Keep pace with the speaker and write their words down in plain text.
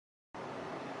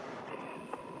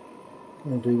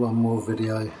I'll do one more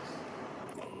video.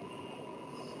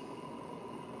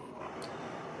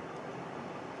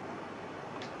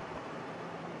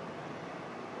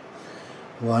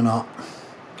 Why not?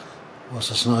 Whilst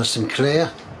it's nice and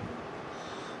clear.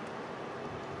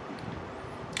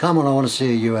 Come on, I want to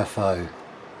see a UFO.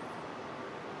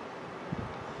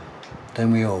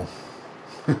 Don't we all?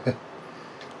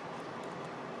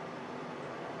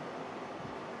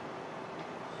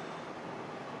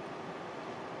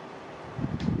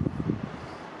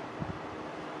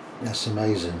 That's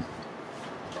amazing.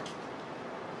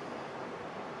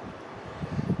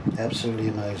 Absolutely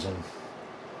amazing.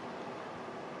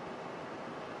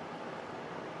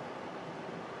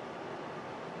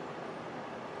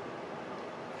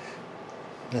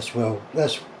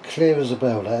 That's clear as a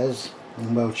bell, that is.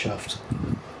 I'm well chuffed.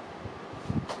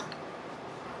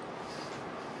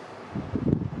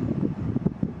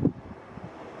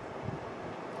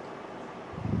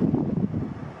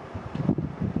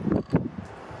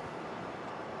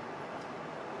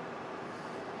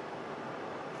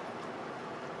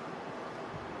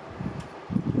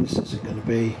 This isn't going to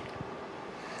be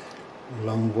a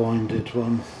long-winded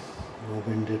one, or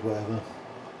winded, whatever.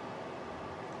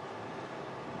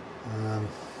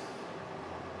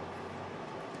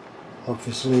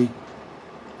 Obviously,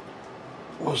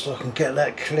 whilst I can get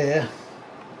that clear,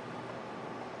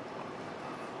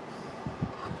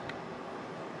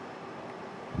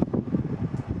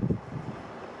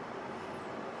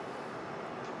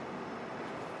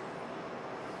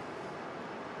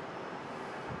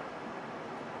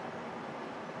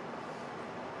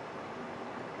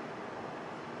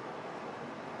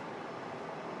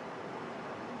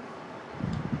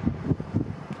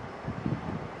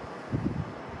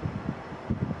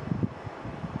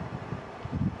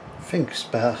 I think it's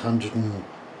about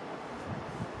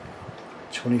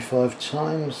 125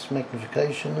 times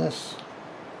magnification this.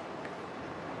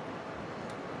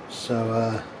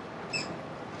 So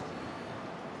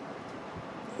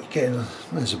you're getting,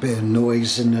 there's a bit of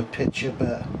noise in the picture,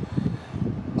 but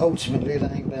ultimately it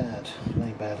ain't bad. It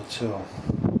ain't bad at all.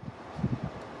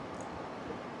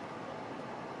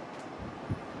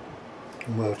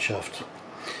 I'm well chuffed.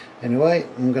 Anyway,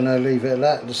 I'm going to leave it at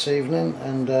that this evening,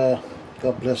 and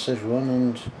God bless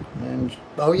everyone. And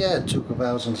oh yeah, it took a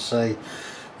while to say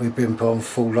we've been put on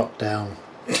full lockdown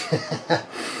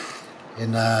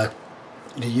in the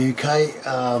UK.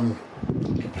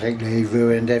 Completely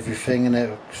ruined everything, and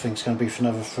everything's going to be for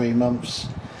another 3 months.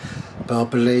 But I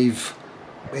believe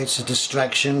it's a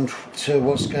distraction to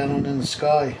what's going on in the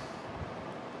sky.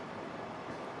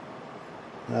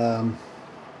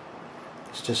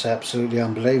 It's just absolutely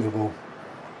unbelievable.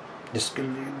 This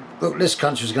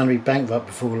country's going to be bankrupt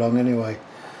before long anyway.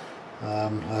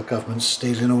 Our government's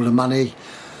stealing all the money,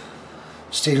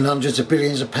 stealing hundreds of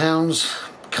billions of pounds.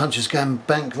 Country's going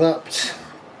bankrupt.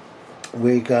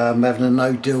 We're having a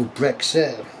no-deal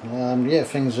Brexit. Yeah,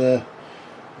 things are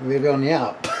really on the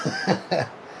up.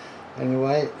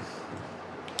 Anyway,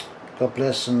 God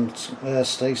bless and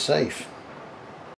stay safe.